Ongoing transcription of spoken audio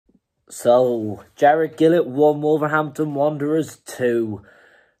So, Jarrett Gillett 1, Wolverhampton Wanderers 2.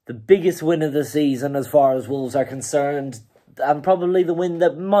 The biggest win of the season as far as Wolves are concerned, and probably the win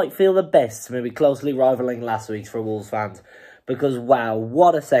that might feel the best, maybe closely rivalling last week's for Wolves fans. Because, wow,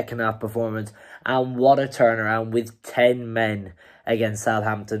 what a second-half performance, and what a turnaround with 10 men against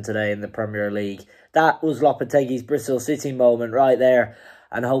Southampton today in the Premier League. That was Lopetegui's Bristol City moment right there,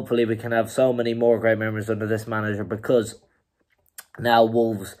 and hopefully we can have so many more great memories under this manager, because now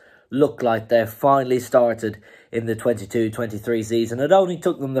Wolves look like they've finally started in the 22-23 season. It only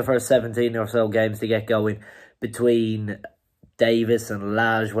took them the first 17 or so games to get going between Davis and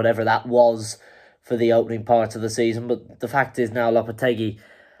Lage, whatever that was, for the opening parts of the season. But the fact is now Lopetegui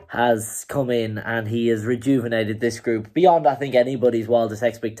has come in and he has rejuvenated this group beyond, I think, anybody's wildest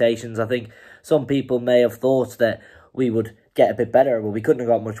expectations. I think some people may have thought that we would get a bit better, but we couldn't have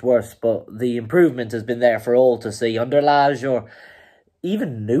got much worse. But the improvement has been there for all to see. Under Lage or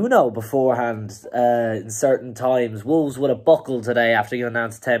even Nuno beforehand, in certain times, Wolves would have buckled today after going down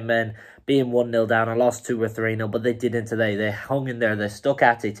to 10 men, being 1-0 down and lost 2 or 3-0, but they didn't today. They hung in there, they stuck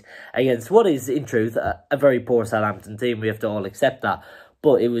at it against what is, in truth, a very poor Southampton team. We have to all accept that.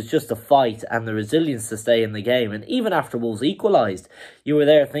 But it was just a fight and the resilience to stay in the game. And even after Wolves equalised, you were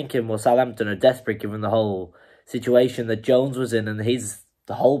there thinking, well, Southampton are desperate given the whole situation that Jones was in and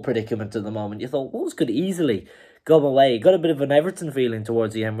the whole predicament at the moment. You thought Wolves could easily go away. Got a bit of an Everton feeling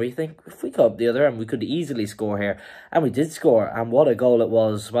towards the end where you think, if we go up the other end, we could easily score here. And we did score, and what a goal it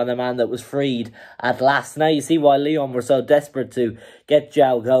was by the man that was freed at last. Now you see why Lyon were so desperate to get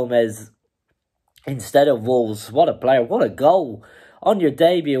João Gomez instead of Wolves. What a player, what a goal. On your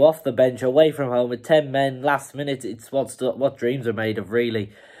debut, off the bench, away from home, with 10 men, last minute, it's what dreams are made of,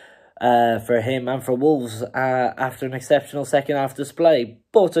 really. For him and for Wolves after an exceptional second half display.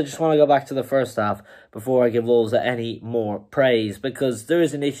 But I just want to go back to the first half before I give Wolves any more praise, because there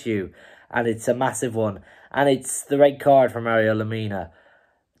is an issue and it's a massive one, and it's the red card for Mario Lemina.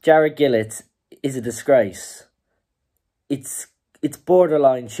 Jarrett Gillett is a disgrace. It's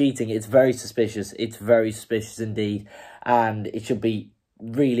borderline cheating. It's very suspicious. It's very suspicious indeed, and it should be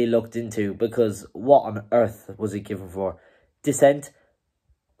really looked into, because what on earth was he given for? Dissent?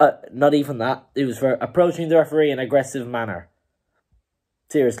 Not even that. It was for approaching the referee in an aggressive manner.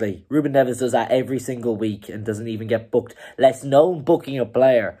 Seriously, Ruben Neves does that every single week and doesn't even get booked. Less known booking a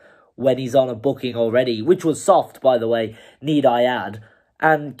player when he's on a booking already, which was soft, by the way, need I add.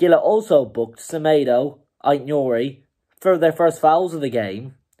 And Gillett also booked Semedo, Aït-Nouri for their first fouls of the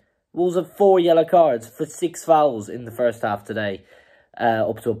game. Wolves have 4 yellow cards for 6 fouls in the first half today,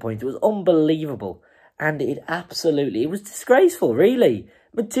 up to a point. It was unbelievable. And it was disgraceful, really.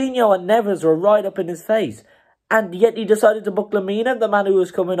 Moutinho and Neves were right up in his face. And yet he decided to book Lemina, the man who was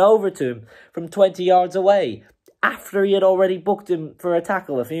coming over to him from 20 yards away, after he had already booked him for a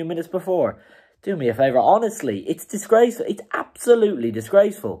tackle a few minutes before. Do me a favour, honestly, it's disgraceful. It's absolutely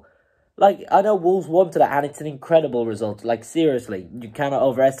disgraceful. Like, I know Wolves wanted it, and it's an incredible result. Like, seriously, you cannot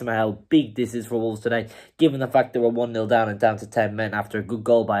overestimate how big this is for Wolves today, given the fact they were 1-0 down and down to 10 men after a good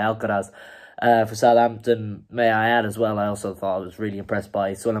goal by Alcaraz. For Southampton, may I add as well, I also thought I was really impressed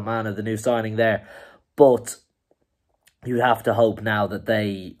by Sulemana, the new signing there. But you'd have to hope now that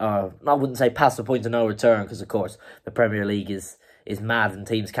they are, I wouldn't say past the point of no return, because of course the Premier League is mad and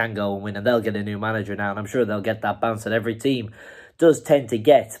teams can go and win, and they'll get a new manager now, and I'm sure they'll get that bounce that every team does tend to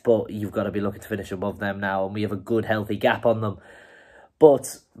get, but you've got to be looking to finish above them now, and we have a good healthy gap on them.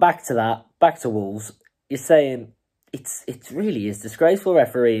 But back to Wolves, you're saying it really is disgraceful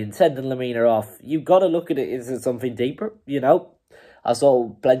refereeing, sending Lemina off. You've got to look at it as something deeper, you know. I saw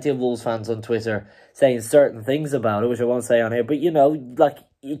plenty of Wolves fans on Twitter saying certain things about it, which I won't say on here, but, you know, like,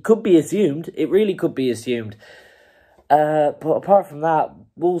 it could be assumed. It really could be assumed. But apart from that,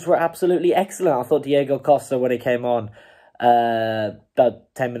 Wolves were absolutely excellent. I thought Diego Costa, when he came on,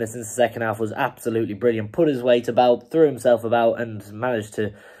 about 10 minutes into the second half, was absolutely brilliant. Put his weight about, threw himself about, and managed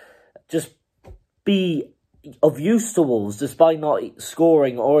to just be of use to Wolves, despite not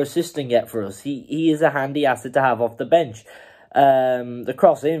scoring or assisting yet for us. He is a handy asset to have off the bench. The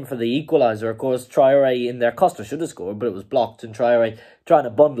cross in for the equaliser, of course, Traoré in there. Costa should have scored, but it was blocked, and Traoré trying to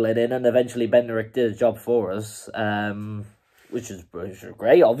bundle it in, and eventually Bednarek did a job for us, which is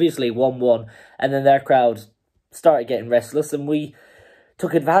great, obviously, 1-1, and then their crowd started getting restless, and we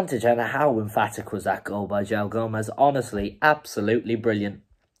took advantage. And how emphatic was that goal by João Gomez? Honestly, absolutely brilliant.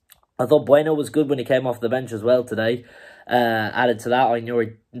 I thought Bueno was good when he came off the bench as well today. Added to that, I knew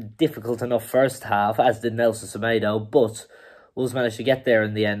a difficult enough first half, as did Nelson Semedo, but Wolves managed to get there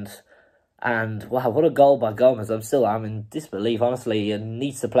in the end. And wow, what a goal by Gomez. I'm in disbelief, honestly, and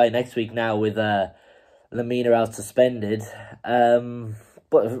needs to play next week now with Lemina out suspended.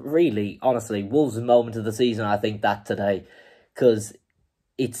 But really, honestly, Wolves' moment of the season, I think, that today. Because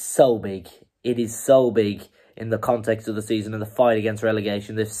it's so big. It is so big in the context of the season and the fight against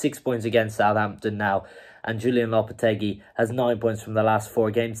relegation. There's 6 points against Southampton now. And Julian Lopetegui has 9 points from the last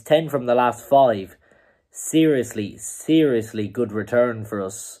 4 games. 10 from the last 5. Seriously, seriously good return for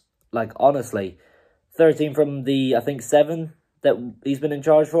us. Like, honestly. 13 from the, I think, 7 that he's been in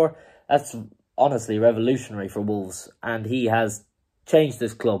charge for. That's honestly revolutionary for Wolves. And he has changed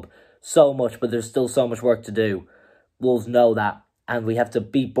this club so much, but there's still so much work to do. Wolves know that. And we have to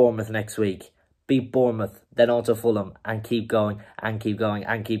beat Bournemouth next week. Beat Bournemouth, then on to Fulham, and keep going, and keep going,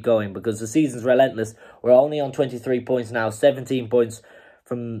 and keep going. Because the season's relentless. We're only on 23 points now. 17 points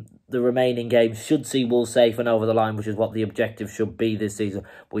from the remaining games should see Wolves safe and over the line, which is what the objective should be this season.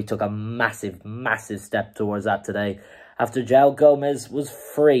 But we took a massive, massive step towards that today. After João Gomez was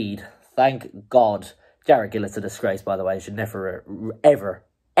freed, thank God. Jarrett Gillett's a disgrace, by the way. Should never,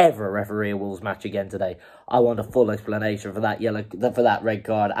 ever referee a Wolves match again today. I want a full explanation for that for that red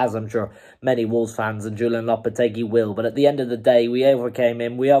card, as I'm sure many Wolves fans and Julian Lopetegui will. But at the end of the day, we overcame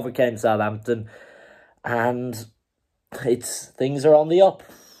him. We overcame Southampton, and things are on the up.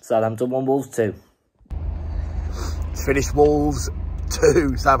 Southampton 1, Wolves 2. It's finished Wolves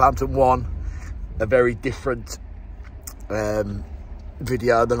 2, Southampton 1. A very different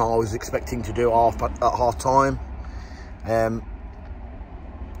video than I was expecting to do at half time.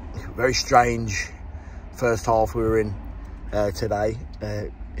 Very strange first half we were in today.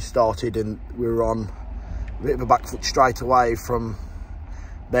 It started and we were on a bit of a back foot straight away from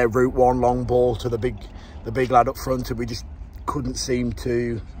their route one long ball to the big lad up front, and we just couldn't seem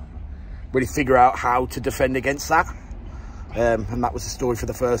to really figure out how to defend against that. And that was the story for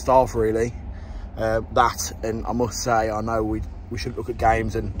the first half, really. And I must say, I know we should look at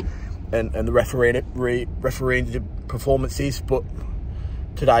games and the refereeing performances, but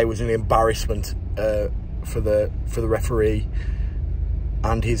today was an embarrassment for the referee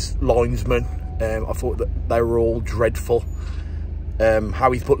and his linesman. I thought that they were all dreadful.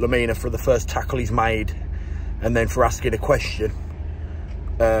 How he's put Lamina for the first tackle he's made, and then for asking a question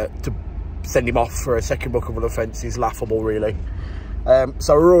to send him off for a second bookable offence is laughable, really.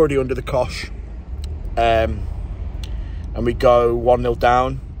 So we're already under the cosh, and we go 1-0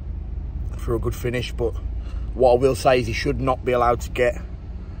 down for a good finish. But what I will say is he should not be allowed to get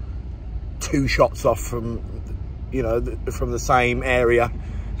 2 shots off from, you know, from the same area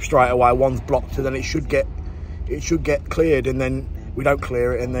straight away. One's blocked, and then it should get cleared, and then we don't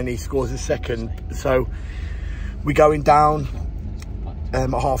clear it, and then he scores a second. So we're going down at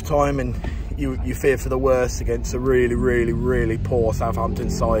half time, and you fear for the worst against a really, really, really poor Southampton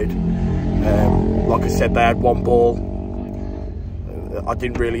side. Like I said, they had 1 ball. I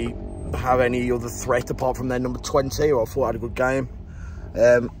didn't really have any other threat apart from their number 20, who I thought had a good game.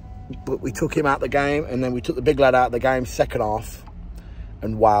 But we took him out of the game, and then we took the big lad out of the game second half.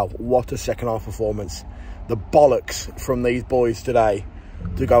 And wow, what a second half performance. The bollocks from these boys today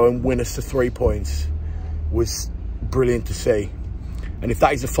to go and win us to 3 points was brilliant to see. And if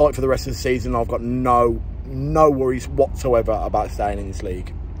that is a fight for the rest of the season, I've got no worries whatsoever about staying in this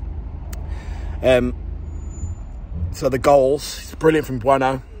league. So the goals, it's brilliant from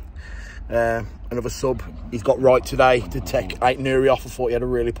Bueno. Another sub he's got right today to take Ait-Nouri off. I thought he had a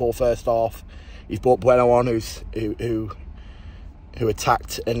really poor first half. He's brought Bueno on, who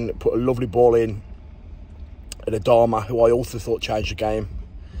attacked and put a lovely ball in at Adama, who I also thought changed the game.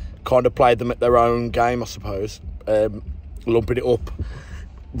 Kind of played them at their own game, I suppose. Lumping it up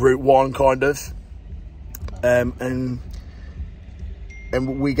route one, kind of. And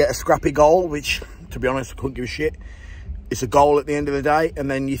we get a scrappy goal, which, to be honest, I couldn't give a shit. It's a goal at the end of the day, and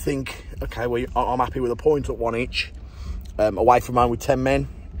then you think, okay, well, I'm happy with a point at 1 each, away from home with 10 men,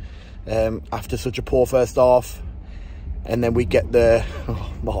 after such a poor first half. And then we get the,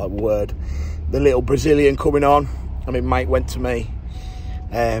 oh my word, the little Brazilian coming on. I mean, mate went to me,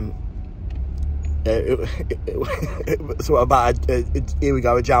 so about, here we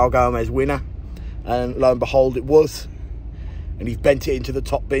go, a João Gomez winner. And lo and behold, it was. And he's bent it into the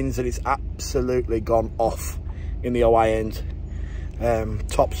top bins, and it's absolutely gone off in the away end.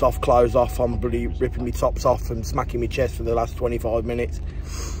 Tops off, clothes off. I'm bloody ripping me tops off and smacking my chest for the last 25 minutes.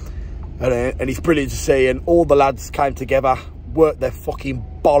 And it's brilliant to see. And all the lads came together, worked their fucking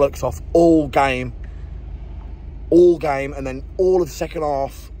bollocks off all game. And then all of the second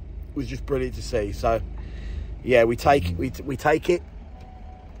half was just brilliant to see. So yeah, we take it. We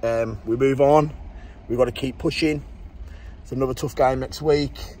move on. We've got to keep pushing. It's another tough game next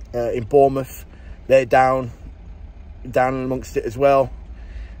week in Bournemouth. They're down amongst it as well.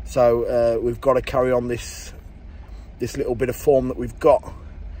 So we've got to carry on this little bit of form that we've got.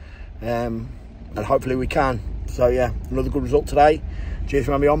 and hopefully we can. So yeah, another good result today. Cheers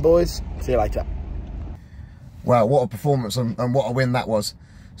for having me on, boys. See you later. Well, what a performance and what a win that was.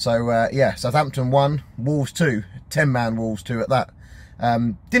 So yeah, Southampton 1, Wolves 2, 10-man Wolves 2 at that.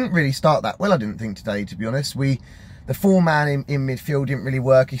 Didn't really start that well, I didn't think, today, to be honest. The 4-man in midfield didn't really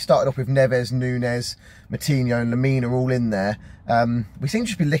work. He started off with Neves, Nunes, Matinho and Lamina all in there. We seem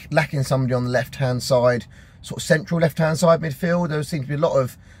to be lacking somebody on the left-hand side, sort of central left-hand side midfield. There seems to be a lot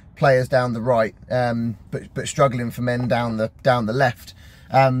of players down the right, but struggling for men down the left.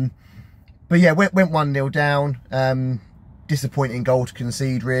 But yeah, went 1-0 down. Disappointing goal to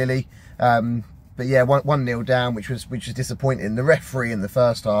concede, really. But yeah, 1-0 down, which was disappointing. The referee in the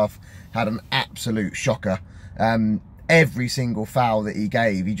first half had an absolute shocker. Every single foul that he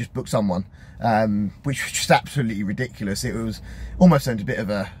gave, he just booked someone, which was just absolutely ridiculous. It was almost a bit of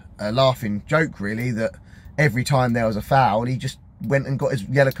a laughing joke, really, that every time there was a foul, he just went and got his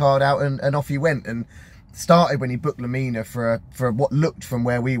yellow card out and off he went. And started when he booked Lamina for what looked, from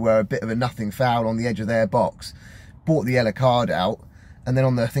where we were, a bit of a nothing foul on the edge of their box. Brought the yellow card out, and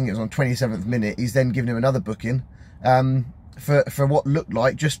then I think it was on 27th minute, he's then given him another booking for what looked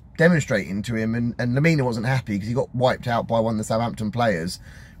like just demonstrating to him. And Lamina wasn't happy because he got wiped out by one of the Southampton players.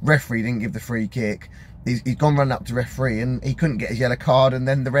 Referee didn't give the free kick. He's gone running up to referee, and he couldn't get his yellow card and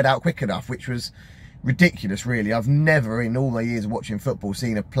then the red out quick enough, which was ridiculous, really. I've never, in all the years of watching football,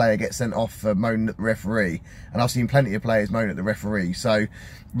 seen a player get sent off for moaning at the referee, and I've seen plenty of players moan at the referee. So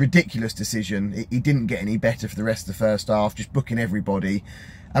ridiculous decision. He didn't get any better for the rest of the first half, just booking everybody,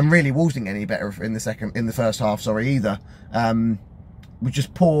 and really Wolves didn't get any better in the first half, sorry, either. Was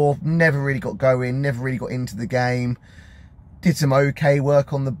just poor, never really got going, never really got into the game. Did some okay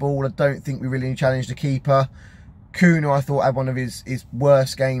work on the ball. I don't think we really challenged the keeper. Kuna, I thought, had one of his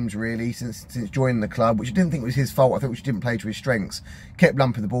worst games, really, since joining the club, which I didn't think was his fault. I thought he didn't play to his strengths. Kept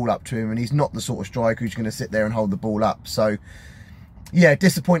lumping the ball up to him, and he's not the sort of striker who's going to sit there and hold the ball up. So, yeah,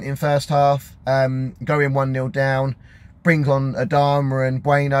 disappointing first half. Going 1-0 down. Brings on Adama and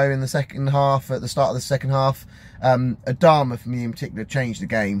Bueno in the second half, at the start of the second half. Adama, for me in particular, changed the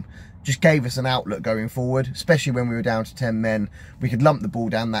game. Just gave us an outlook going forward, especially when we were down to 10 men. We could lump the ball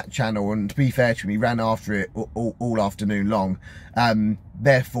down that channel, and to be fair to him, he ran after it all afternoon long.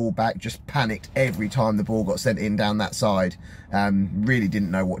 Their fullback just panicked every time the ball got sent in down that side. Really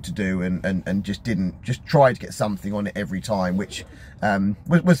didn't know what to do, and just tried to get something on it every time, which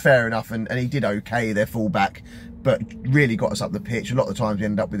was fair enough, and he did okay, their fullback, but really got us up the pitch. A lot of the times we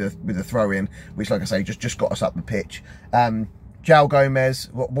ended up with a throw in, which, like I say, just got us up the pitch. João Gomez,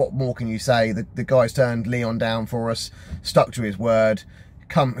 what more can you say? The guy's turned Leon down for us, stuck to his word,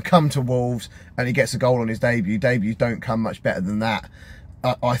 come to Wolves, and he gets a goal on his debut. Debuts don't come much better than that.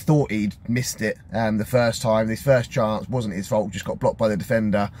 I thought he'd missed it the first time. His first chance wasn't his fault, just got blocked by the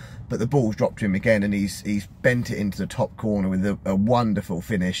defender, but the ball's dropped to him again, and he's bent it into the top corner with a wonderful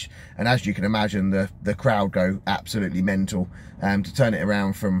finish. And as you can imagine, the crowd go absolutely mental to turn it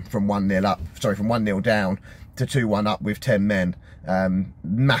around from 1-0 down to 2-1 up with 10 men.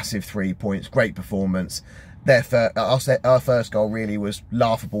 Massive 3 points, great performance. Our first goal really was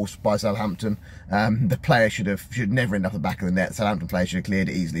laughable by Southampton. The player should never end up the back of the net. The Southampton player should have cleared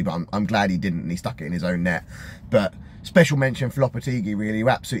it easily, but I'm glad he didn't, and he stuck it in his own net. But special mention for Lopetegui, really, who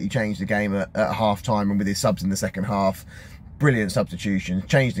absolutely changed the game at half time, and with his subs in the second half. Brilliant substitutions,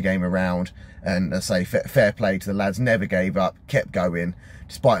 changed the game around, and as I say, fair play to the lads. Never gave up, kept going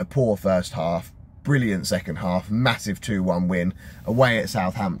despite a poor first half. Brilliant second half, massive 2-1 win away at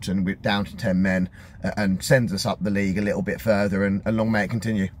Southampton, with down to 10 men, and sends us up the league a little bit further, and long may it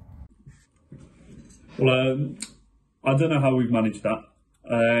continue. Well, I don't know how we've managed that.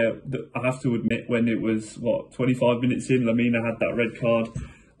 I have to admit, when it was, 25 minutes in, Lamina had that red card,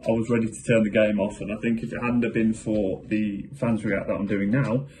 I was ready to turn the game off, and I think if it hadn't have been for the fans react that I'm doing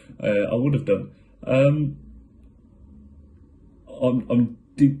now, I would have done. I'm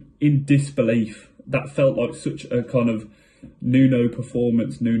in disbelief. That felt like such a kind of Nuno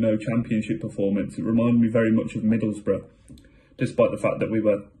performance, Nuno championship performance. It reminded me very much of Middlesbrough, despite the fact that we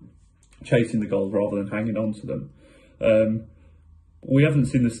were chasing the goal rather than hanging on to them. We haven't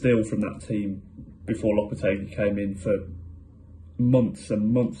seen the steal from that team before Lopetegui came in for months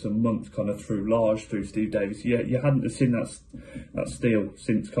and months and months, kind of through Lage, through Steve Davis. You hadn't seen that steal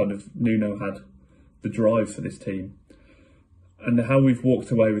since kind of Nuno had the drive for this team. And how we've walked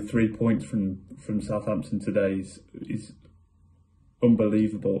away with 3 points from Southampton today is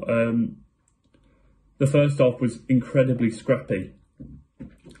unbelievable. The first half was incredibly scrappy.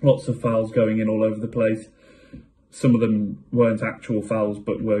 Lots of fouls going in all over the place. Some of them weren't actual fouls,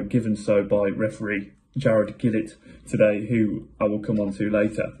 but were given so by referee Jared Gillett today, who I will come on to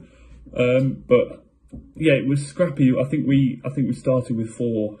later. But yeah, it was scrappy. I think we started with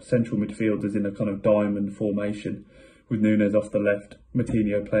 4 central midfielders in a kind of diamond formation, with Nunes off the left,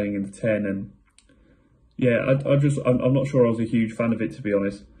 Moutinho playing in the 10, and yeah, I'm not sure I was a huge fan of it, to be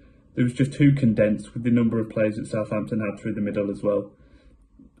honest. It was just too condensed with the number of players that Southampton had through the middle as well.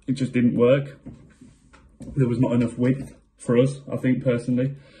 It just didn't work. There was not enough width for us, I think,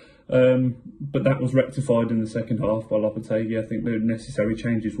 personally. But that was rectified in the second half by Lopetegui. I think the necessary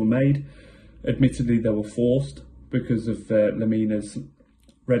changes were made. Admittedly, they were forced because of Lemina's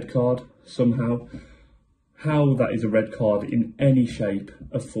red card somehow. How that is a red card in any shape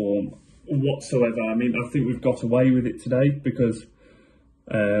or form whatsoever. I mean, I think we've got away with it today because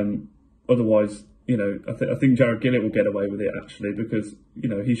otherwise, you know, I think Jared Gillett will get away with it actually, because, you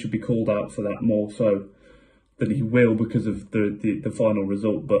know, he should be called out for that more so than he will because of the final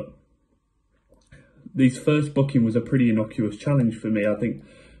result. But this first booking was a pretty innocuous challenge for me. I think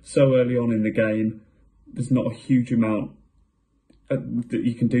so early on in the game, there's not a huge amount that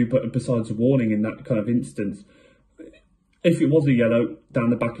you can do, but besides a warning in that kind of instance. If it was a yellow down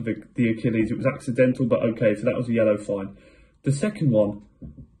the back of the Achilles, it was accidental, but okay, so that was a yellow, fine. The second one,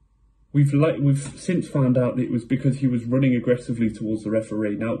 we've since found out that it was because he was running aggressively towards the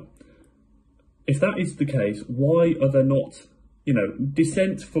referee. Now, if that is the case, why are there not, you know,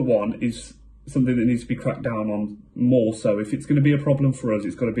 dissent for one is something that needs to be cracked down on more so. If it's going to be a problem for us,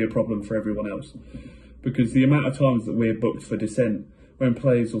 it's got to be a problem for everyone else. Because the amount of times that we're booked for dissent, when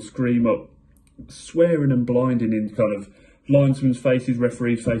players will scream up, swearing and blinding in kind of linesmen's faces,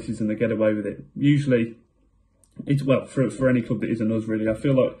 referees' faces, and they get away with it. Usually, it's, well, for any club that isn't us, really. I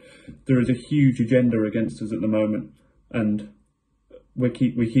feel like there is a huge agenda against us at the moment, and we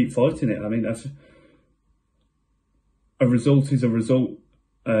keep fighting it. I mean, that's, a result is a result,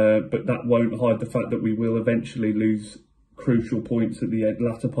 but that won't hide the fact that we will eventually lose crucial points at the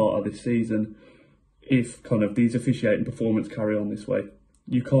latter part of this season if kind of these officiating performances carry on this way.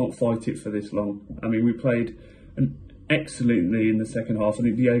 You can't fight it for this long. I mean, we played excellently in the second half. I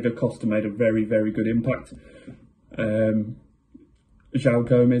think Diego Costa made a very, very good impact. João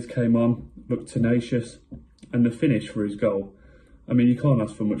Gomez came on, looked tenacious, and the finish for his goal. I mean, you can't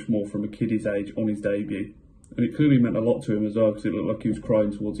ask for much more from a kid his age on his debut. And it clearly meant a lot to him as well, because it looked like he was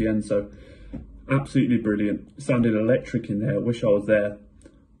crying towards the end. So, absolutely brilliant. It sounded electric in there. I wish I was there.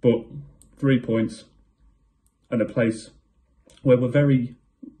 But 3 points and a place where we're very...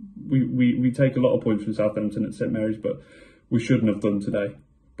 We take a lot of points from Southampton at St Mary's, but we shouldn't have done today.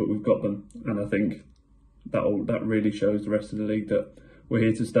 But we've got them. And I think that really shows the rest of the league that we're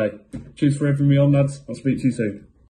here to stay. Cheers for having me on, lads. I'll speak to you soon.